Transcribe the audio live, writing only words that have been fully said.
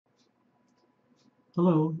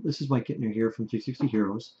Hello, this is Mike Kittner here from 360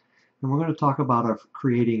 Heroes, and we're going to talk about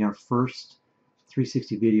creating our first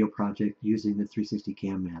 360 video project using the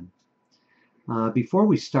 360CamMan. Before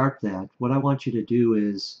we start that, what I want you to do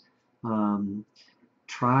is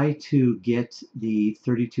try to get the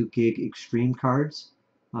 32 gig Extreme cards,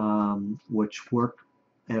 which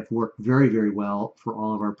have worked very, very well for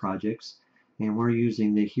all of our projects, and we're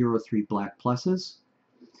using the Hero 3 Black Pluses.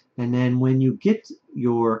 And then when you get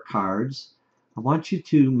your cards, I want you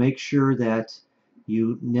to make sure that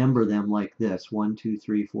you number them like this: 1, 2,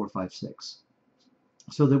 3, 4, 5, 6,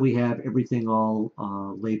 so that we have everything all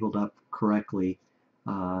labeled up correctly.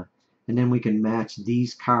 Uh, and then we can match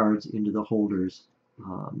these cards into the holders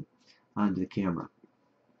onto the camera.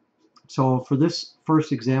 So for this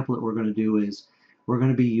first example that we're going to do is we're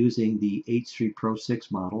going to be using the H3 Pro 6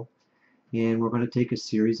 model, and we're going to take a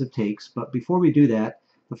series of takes. But before we do that,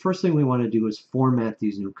 the first thing we want to do is format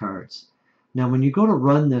these new cards. Now when you go to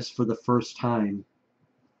run this for the first time,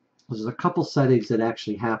 there's a couple settings that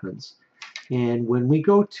actually happens. And when we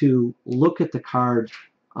go to look at the card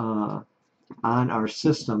on our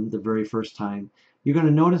system the very first time, you're going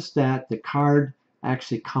to notice that the card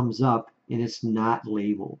actually comes up and it's not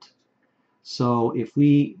labeled. So if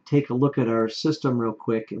we take a look at our system real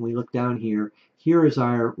quick and we look down here, here is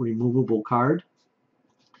our removable card.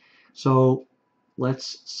 So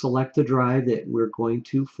let's select the drive that we're going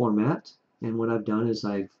to format. And what I've done is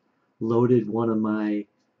I've loaded one of my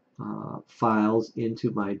files into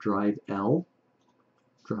my drive L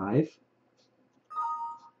drive.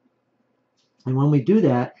 And when we do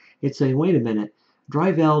that, it's saying, wait a minute,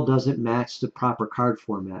 drive L doesn't match the proper card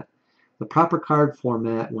format. The proper card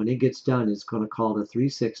format, when it gets done, is going to call it a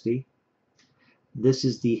 360. This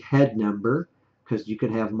is the head number, because you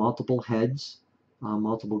could have multiple heads,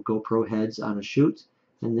 multiple GoPro heads on a shoot,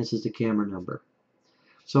 and this is the camera number.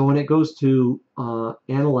 So when it goes to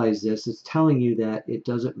analyze this, it's telling you that it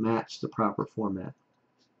doesn't match the proper format.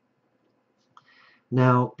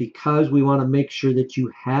 Now, because we want to make sure that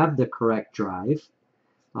you have the correct drive,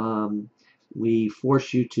 we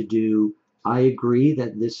force you to do, I agree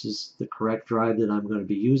that this is the correct drive that I'm going to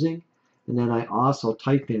be using, and then I also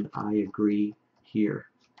type in I agree here.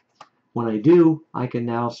 When I do, I can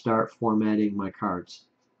now start formatting my cards.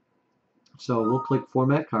 So we'll click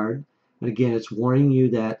Format Card, and again, it's warning you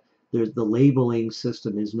that the labeling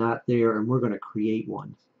system is not there, and we're going to create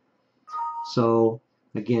one. So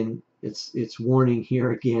again, it's warning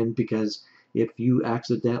here again, because if you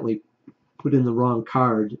accidentally put in the wrong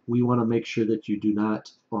card, we want to make sure that you do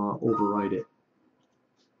not overwrite it.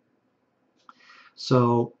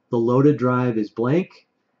 So the loaded drive is blank.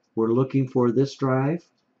 We're looking for this drive,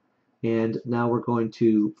 and now we're going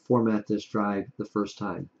to format this drive the first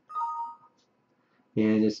time.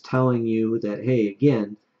 And it's telling you that, hey,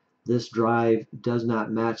 again, this drive does not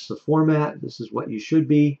match the format. This is what you should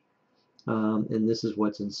be, and this is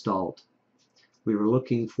what's installed. We were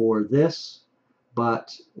looking for this,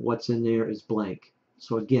 but what's in there is blank.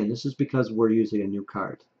 So again, this is because we're using a new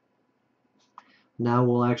card. Now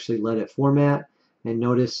we'll actually let it format, and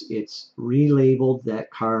notice it's relabeled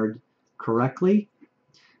that card correctly.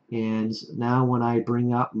 And now when I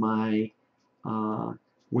bring up my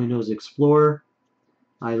Windows Explorer,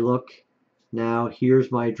 I look, now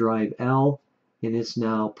here's my drive L, and it's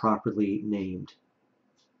now properly named.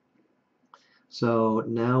 So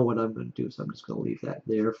now what I'm going to do is I'm just going to leave that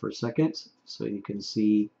there for a second so you can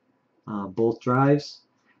see both drives.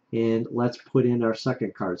 And let's put in our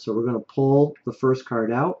second card. So we're going to pull the first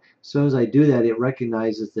card out. As soon as I do that, it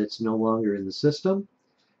recognizes that it's no longer in the system.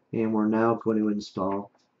 And we're now going to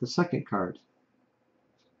install the second card.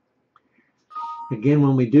 Again,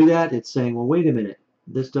 when we do that, it's saying, well, wait a minute.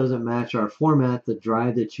 This doesn't match our format. The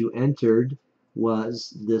drive that you entered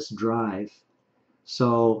was this drive.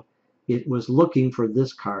 So it was looking for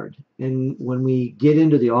this card. And when we get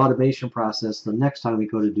into the automation process, the next time we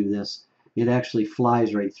go to do this, it actually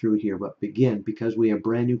flies right through here. But again, because we have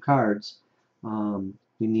brand new cards,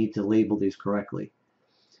 we need to label these correctly.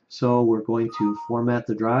 So we're going to format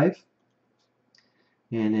the drive,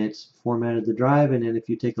 and it's formatted the drive. And then if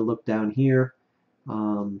you take a look down here,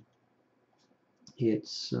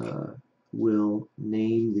 it's will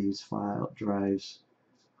name these file drives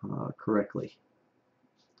correctly.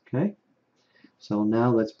 Okay, so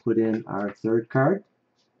now let's put in our third card.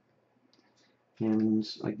 And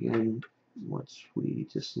again, once we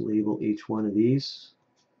just label each one of these,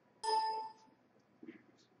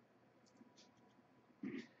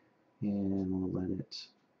 and we'll let it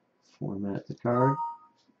format the card.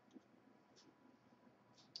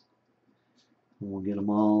 And we'll get them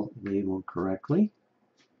all labeled correctly.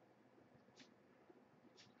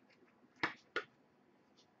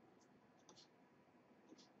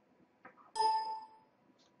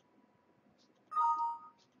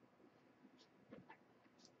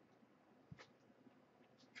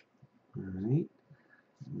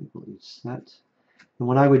 set. And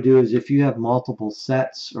what I would do is if you have multiple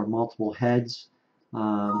sets or multiple heads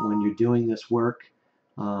when you're doing this work,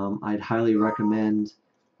 I'd highly recommend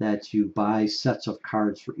that you buy sets of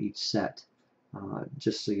cards for each set,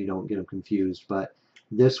 just so you don't get them confused. But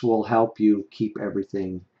this will help you keep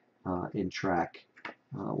everything in track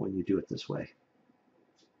when you do it this way.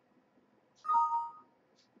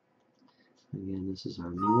 Again, this is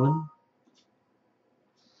our new one.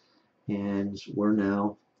 And we're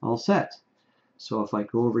now all set. So if I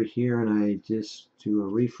go over here and I just do a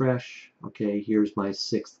refresh, okay, here's my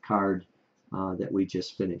 6th card that we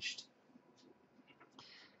just finished.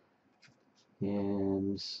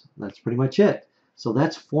 And that's pretty much it. So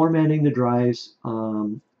that's formatting the drives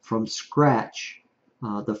from scratch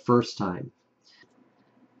the first time.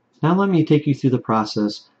 Now let me take you through the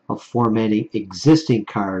process of formatting existing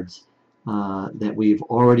cards that we've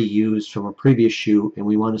already used from a previous shoot, and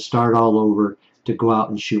we want to start all over to go out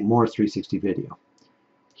and shoot more 360 video.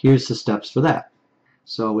 Here's the steps for that.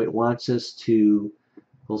 So it wants us to,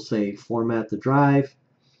 we'll say, format the drive.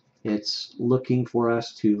 It's looking for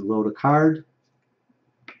us to load a card.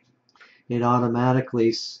 It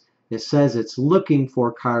automatically, it says it's looking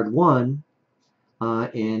for card 1,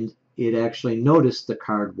 and it actually noticed the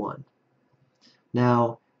card 1.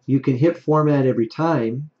 Now, you can hit format every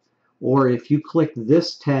time, or if you click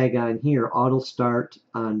this tag on here, auto start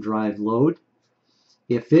on drive load,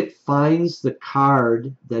 if it finds the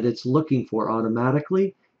card that it's looking for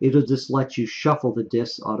automatically, it'll just let you shuffle the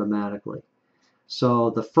discs automatically. So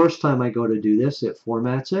the first time I go to do this, it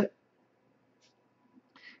formats it,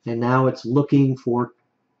 and now it's looking for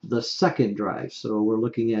the second drive. So we're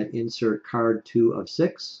looking at insert card 2 of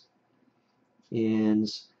 6,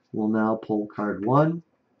 and we'll now pull card 1,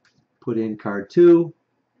 put in card 2,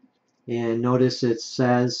 and notice it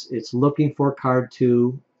says it's looking for card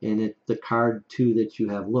 2 and the card 2 that you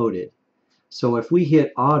have loaded. So if we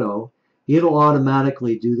hit auto, it'll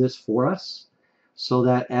automatically do this for us, so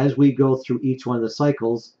that as we go through each one of the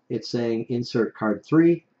cycles, it's saying insert card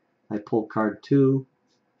 3, I pull card 2,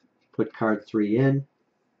 put card 3 in,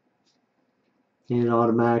 and it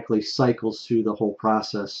automatically cycles through the whole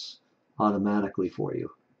process automatically for you.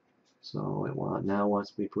 So it now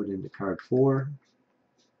wants me to put into card 4,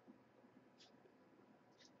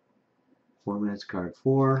 formats card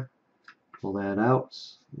 4, pull that out.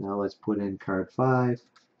 Now let's put in card 5,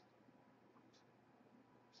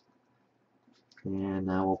 and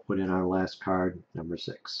now we'll put in our last card, number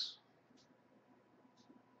 6.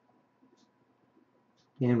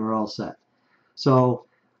 And we're all set. So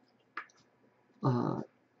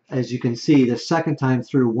as you can see, the second time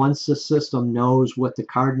through, once the system knows what the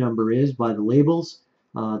card number is by the labels,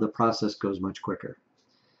 the process goes much quicker.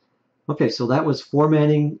 Okay, so that was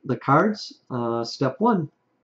formatting the cards, step 1.